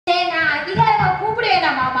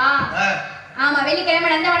மாமா ஆமா வெள்ளிக்கிழமை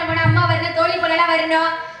நந்தவனம் போனா அம்மா வரணும் தோழி பொண்ணெல்லாம் வரணும்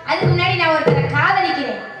அதுக்கு முன்னாடி நான் ஒருத்தரை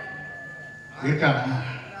காதலிக்கிறேன்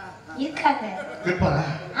இருக்காங்க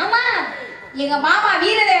ஆமா எங்க மாமா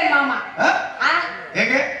வீரதேவன் மாமா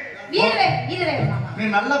எங்க வீரதேவன் மாமா நீ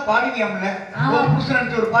நல்லா பாடுவியாம்ல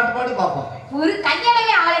புருஷன் ஒரு பாட்டு பாடு பாப்போம் ஒரு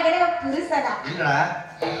கல்யாணமே ஆள கிடையாது புருஷனா இல்லடா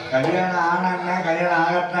கல்யாணம் ஆனா என்ன கல்யாணம்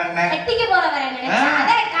ஆகட்டா என்ன கட்டிக்கு போறவரை நினைச்சா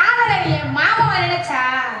அதே காதலவிய மாமாவை நினைச்சா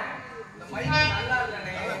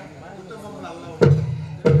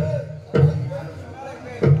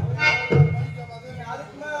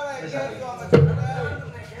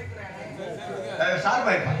சார்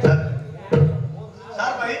பாய்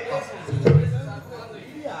சார் பாய்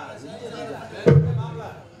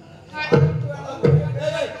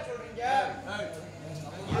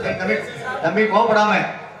தம்பி கோபப்படாம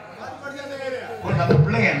ஒரு நம்ம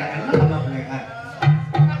பிள்ளைங்க என்ன நம்ம பிள்ளைங்க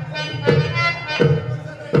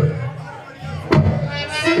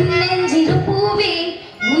சின்னஞ்சிறு பூவே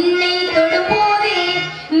உன்னை தொடும் போதே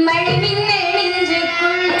மழை மின்னல்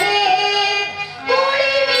நெஞ்சுக்குள்ளே கோழி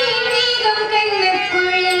மேகம்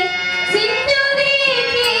கண்ணுக்குள்ளே சிந்துதே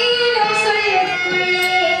தேனும்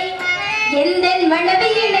சொல்லுக்குள்ளே எந்தன்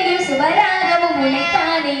மனவியலையும் சுவராகவும்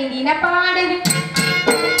உனைத்தானே தினப்பாடுது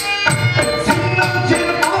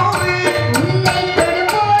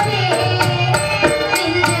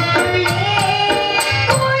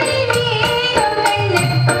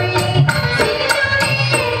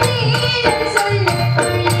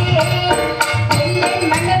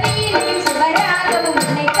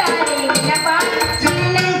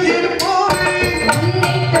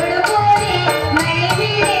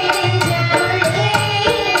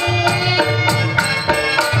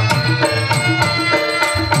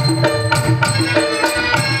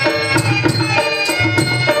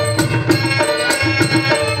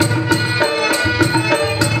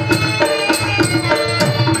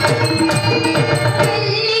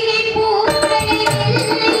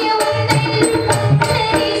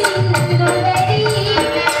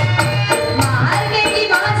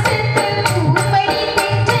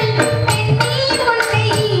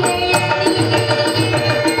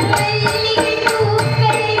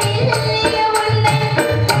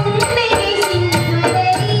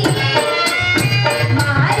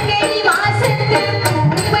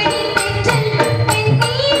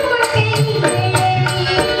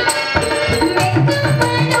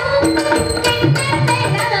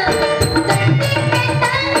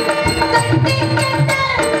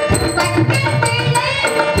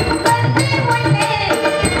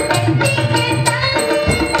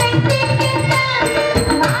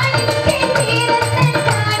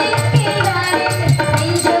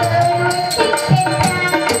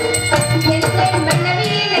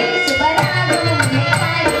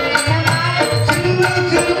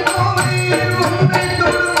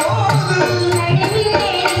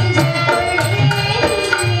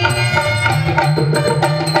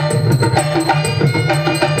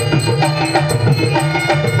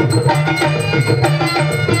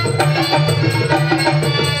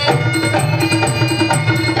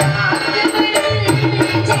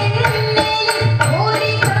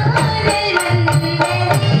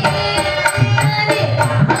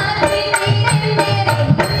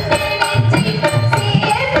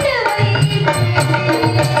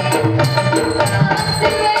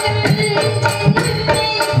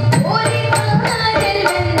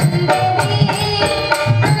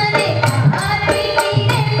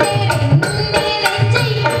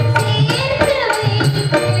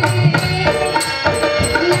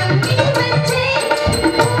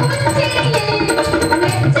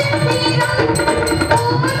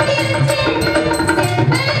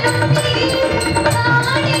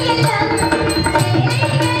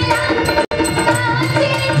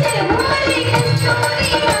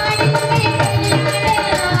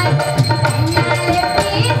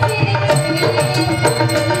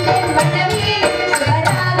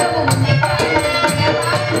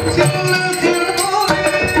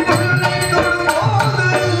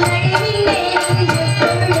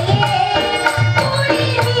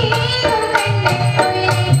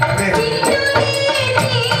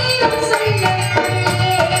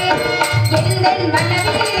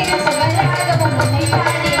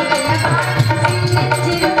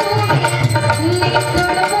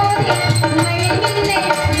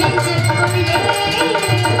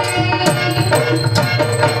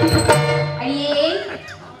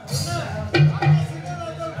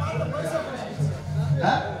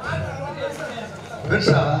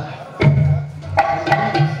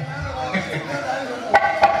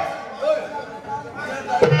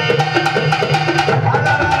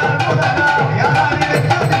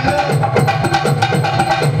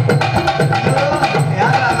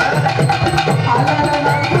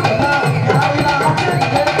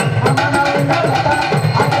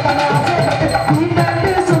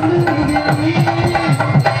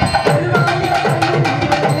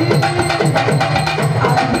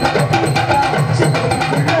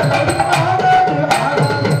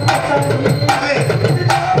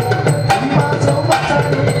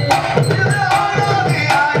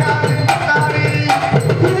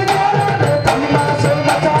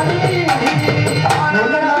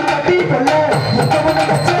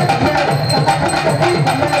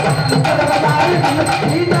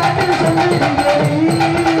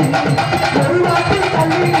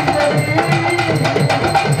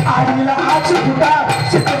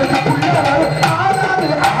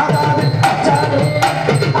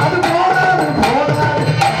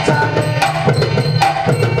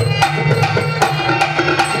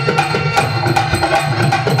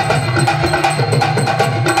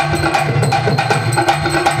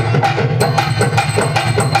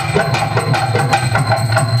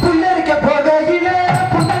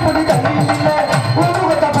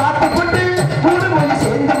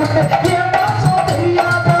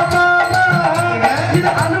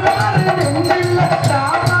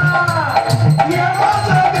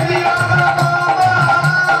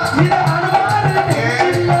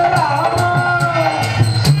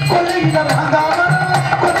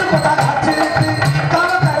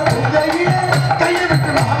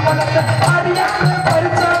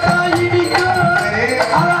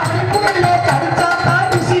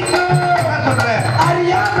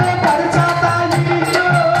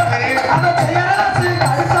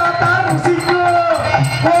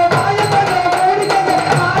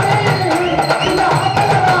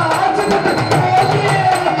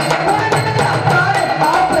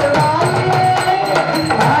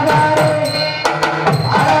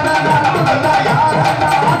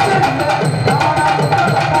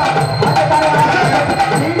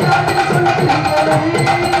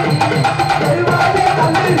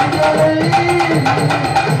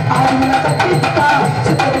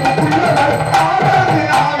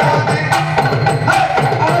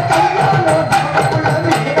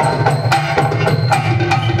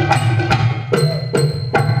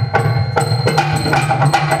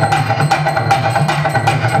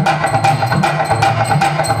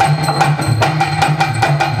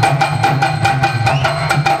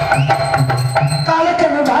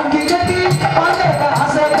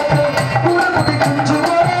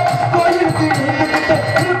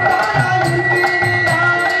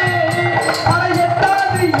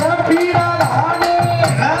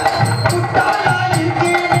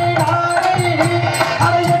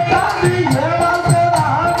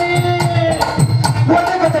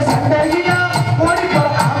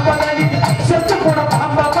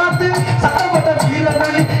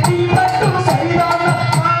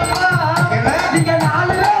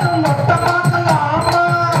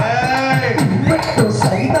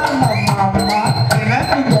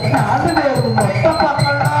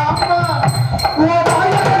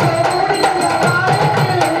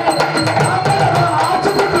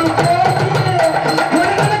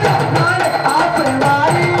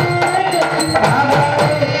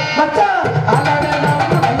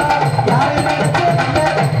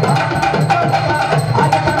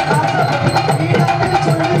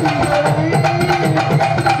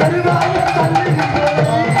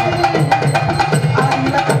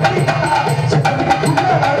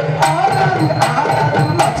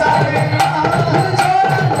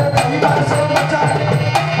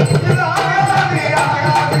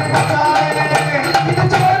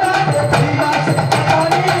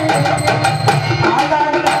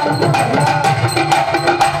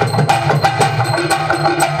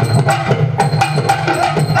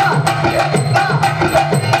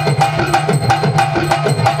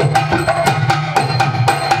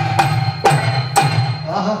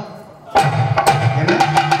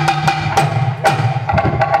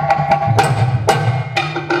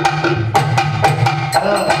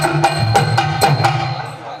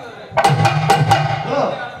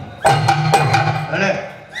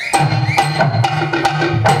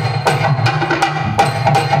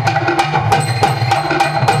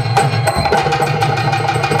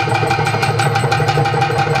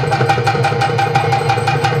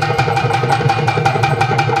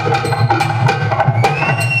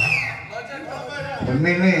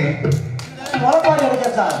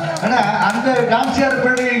அந்த டான்ஸியார்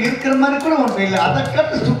பிள்ளை இருக்கிற மாதிரி கூட ஒன்று இல்லை. அதை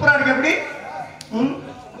கட்டு சூப்பரா இருக்கு. எப்படி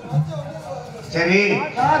சரி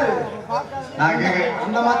யாரு நான் கேட்கிறேன்.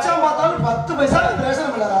 அந்த மச்சான் பார்த்தாலும் 10 பைசா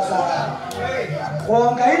பிரயோஜனம் இல்லை ராசா.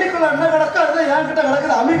 உன் கையிலுக்குள்ள என்ன கிடக்கா அதுதான் என்கிட்ட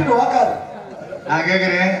கிடக்குது. அம்மிக்கிட்டு வாக்காரு. நான்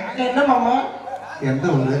கேட்கிறேன். என்ன மாமா? எந்த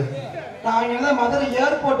ஊரு? நான் இங்கே மதுரை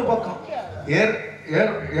ஏர்போர்ட் பக்கம்.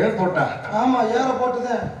 ஏர்போர்ட்டா? ஆமா ஏர்போர்ட்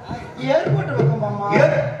தான். ஏர்போர்ட் பக்கம் மாமா.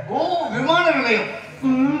 ஓ விமான நிலையம்.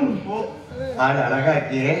 ஆடு அழகா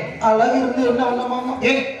இருக்கியே. அழகு இருந்து என்ன பண்ண மாமா?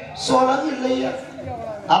 சொலகு இல்லையா?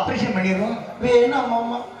 ஆபரேஷன் பண்ணிடுவோம். வேணாம்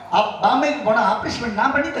மாமா. பாம்பேக்கு போனா ஆபரேஷன்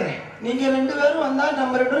நான் பண்ணி தரேன். நீங்க 2 பேரும் வந்தா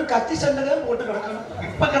நம்ம 2 பேரும் கத்தி சண்டை தான் போட்டு கிடக்கணும்.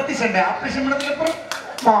 இப்ப கத்தி சண்டை ஆபரேஷன் பண்ணதுக்கு அப்புறம்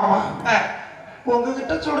மாமா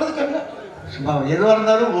உங்ககிட்ட சொல்றதுக்கு என்ன? சும்மா எதுவா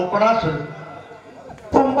இருந்தாலும் ஓப்பனா சொல்லு.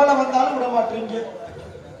 பொம்பளை வந்தாலும் விட மாட்டீங்க,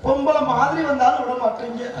 பொம்பளை மாதிரி வந்தாலும் விட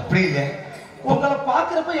மாட்டீங்க. அப்படி இல்லை. உங்களை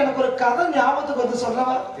பாக்குறப்ப எனக்கு ஒரு கதை ஞாபகத்துக்கு வந்து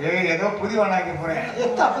சொல்லவா? ஏதோ புதிவானாக்கி போறேன்.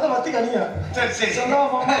 அப்பதான் வத்தி கனியா. சரி சரி சொல்லவா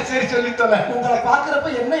மாமா? சரி சொல்லி தொலை. உங்களை பாக்குறப்ப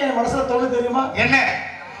என்ன என் மனசுல தோணுது தெரியுமா? என்ன?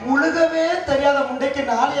 உழுகவே தெரியாத முண்டைக்கு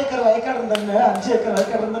 4 ஏக்கர் வயக்காடு இருந்தேன்னு 5 ஏக்கர்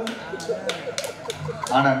வயக்காடு இருந்தேன்னு.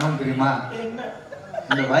 ஆனா இன்னும் தெரியுமா? என்ன?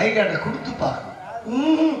 இந்த வயக்காட்டை கொடுத்து பாக்கணும்.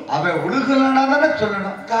 அவன் உழுகலன்னா தானே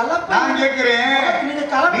சொல்லணும். நான் கேட்கிறேன். நீங்க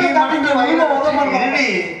கலப்பை காட்டுங்க.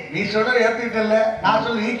 நீ சொல்ற ஏத்துக்கிட்டல. நான்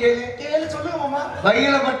சொல்லு. நீ கேளு. சொல்லுங்க மாமா.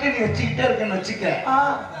 வயல மட்டும் நீ வச்சுக்கிட்டே இருக்கன்னு வச்சுக்க.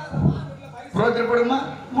 புரோஜனப்படுமா?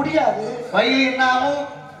 முடியாது. வயல் என்ன ஆகும்?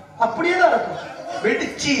 அப்படியே தான் இருக்கும்.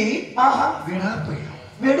 வெடிச்சு வீணா போயிடும்.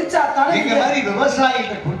 வெடிச்சா தானே. நீங்க மாதிரி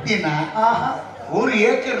விவசாயிகிட்ட கொடுத்தீங்கன்னா 1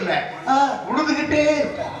 ஏக்கர்ல உழுதுகிட்டே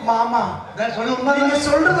மாமா. சொல்லுங்க. நீங்க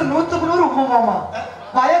சொல்றது 100க்கு 100 உண்மை மாமா.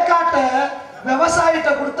 வயக்காட்ட விவசாயிட்ட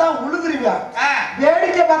கொடுத்தா உழுதுருவியா?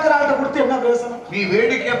 வேடிக்கை பார்க்கிற ஆள்கிட்ட கொடுத்து என்ன பேசணும்? நீ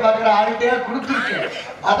வேடிக்கை பார்க்கிற ஆள்கிட்டே கொடுத்துருக்க.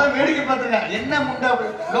 அதான் வேடிக்கை பார்த்துருக்க. என்ன முண்டா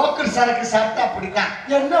லோக்கல் சரக்கு சாப்பிட்டா அப்படித்தான்.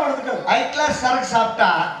 என்ன உனக்கு ஹை கிளாஸ் சரக்கு சாப்பிட்டா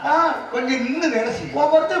கொஞ்சம் நின்று வேலை செய்யும்.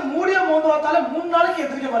 ஒவ்வொருத்தர் மூடிய மோந்து பார்த்தாலே 3 நாளைக்கு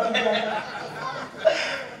எதிர்க்க மாட்டேங்கிறாங்க.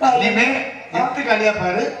 இனிமே எத்து காலியா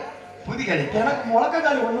பாரு. புதி களி. எனக்கு முழக்க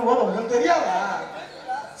காலி ஒண்ணு போதும். உங்களுக்கு தெரியாதா?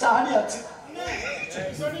 சாணியாச்சு.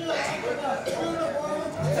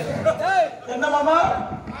 என்ன மாமா?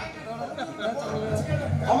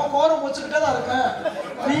 நம்ம கோரம் வச்சுக்கிட்டே தான் இருக்கேன்.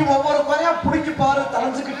 நீ ஒவ்வொரு குறையா புடிக்கி பாரு.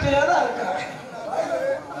 தலைஞ்சுக்கிட்டே தான் இருக்க.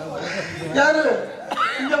 யாரு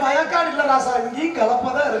இங்க வயக்காடு இல்ல ராசா. இங்கேயும்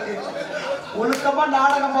கலப்பதான் இருக்கு. ஒழுக்கமா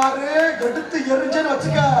நாடகம் பாரு. எடுத்து எரிஞ்சேன்னு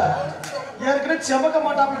வச்சுக்க. ஏற்கனவே செமக்க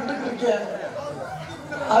மாட்டாப்ல இருக்கேன்.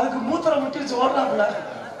 அதுக்கு மூத்திரம் முட்டிச்சு ஓடுறாப்புல.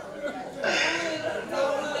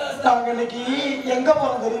 நாங்க இன்னைக்கு எங்க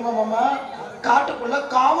போறோம் தெரியுமா மாமா? காட்டுக்குள்ள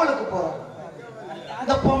காவலுக்கு போறோம்.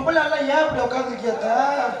 இந்த பொம்பளை எல்லாம் ஏன் இப்படி உட்காந்துருக்கியாத்த?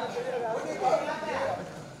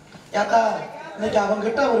 ஏத்தா இன்னைக்கு அவங்க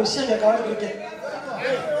கிட்ட ஒரு விஷயம் கேட்கலான்னு இருக்கேன்.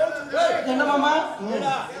 என்ன மாமா?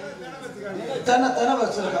 தென்னை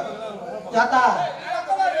வச்சிருக்க. ஏத்தா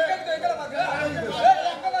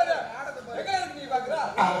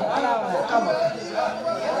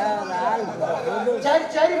சரி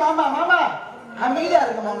சரி மாமா. மாமா அமைதியா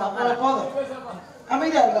இருக்க மாமா. போதும்.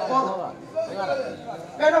 அமைதியா இருக்க போதும்.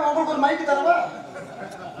 வேணும் உங்களுக்கு ஒரு மைக்கு தரவா?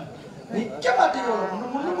 நிக்க மாட்டீங்க.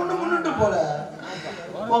 முன்னுட்டு போல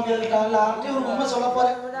உங்களுக்கு ஒரு உண்மை சொல்ல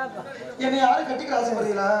போறேன். என்னை யாரும் கட்டிக்க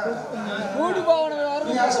ஆசைப்படுறீங்களா?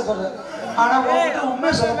 நீ ஆசைப்படுற. ஆனா உங்ககிட்ட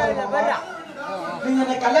உண்மை சொல்ல போறீங்க. நீங்க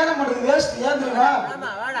என்னை கல்யாணம் பண்றது வேஸ்ட். ஏன் தெரியுமா?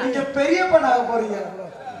 நீங்க பெரிய பொண்ணாக போறீங்க.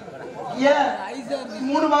 ஏன்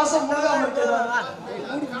 3 மாசம் முழுகாம இருக்கீங்க?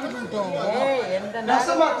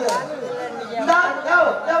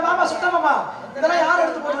 மாமா சுத்த மாமா இதெல்லாம் யார்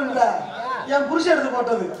எடுத்து போட்டது? என் புருஷன் எடுத்து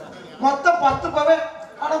போட்டது. மொத்தம் 10 பவன்.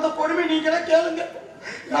 ஆனா அந்த கொடுமை நீங்களே கேளுங்க.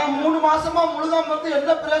 நான் 3 மாசமா முழுகாம இருந்து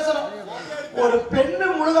என்ன பிரயோசனம்? ஒரு பெண்ணு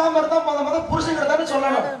முழுகாம இருந்தா முத புருஷன்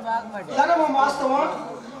சொல்லணும். தானே வாஸ்தவம்.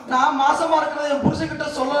 நான் மாசமா இருக்கிறத என் புருஷன்கிட்ட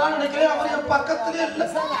சொல்லலாம்னு நினைக்கிறேன். அவர் என் பக்கத்திலே இல்ல.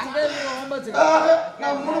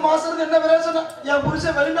 நான் 3 மாசம் என்ன பிரயோசனம்? என்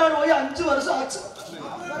புருஷன் வெளிநாடு போய் 5 வருஷம் ஆச்சு.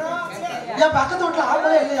 என் பக்கத்து வீட்டுல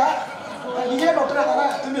ஆகவே இல்லையா? நீங்களே கொட்டுறாங்க.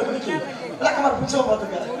 திரும்பி பிடிக்க விளக்கமாறு பிடிச்சவன்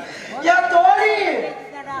பாத்துக்க. என் தோழி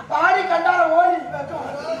பாடி கண்டார ஓடி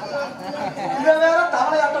இத வேற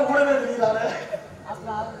தவளையாட்டம் கூடவே தெரியுதாரு.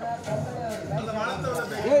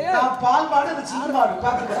 பால் மாடு அது சின்ன மாடு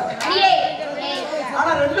பாத்துக்க.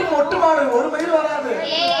 ஆனா 2 மொட்டு மாடு. 1 மயில் வராது.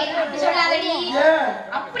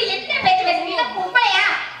 அப்படி என்ன பேச்சு பேசுறீங்க? பொம்பளையா?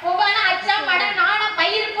 பொம்பளைனா அச்சா மட நானா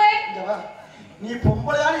பயிர்ப்பு. நீ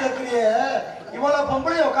பொம்பளையான்னு கேக்குறியே. இவ்வளவு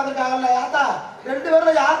பொம்பளைய உட்காந்துருக்காங்கல்ல. யாத்தா 2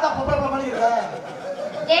 பேர்ல யார்த்தா பொம்பளை இருக்கா?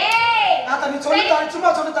 ஆத்தா நீ சொல்லுதா? சும்மா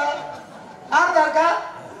சொல்லுதா? யார்த்தா இருக்கா?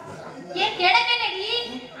 ஏன் கிடக்கனடி?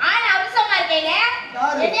 ஆள அவசரமா இருக்கீங்க.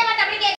 என்னைய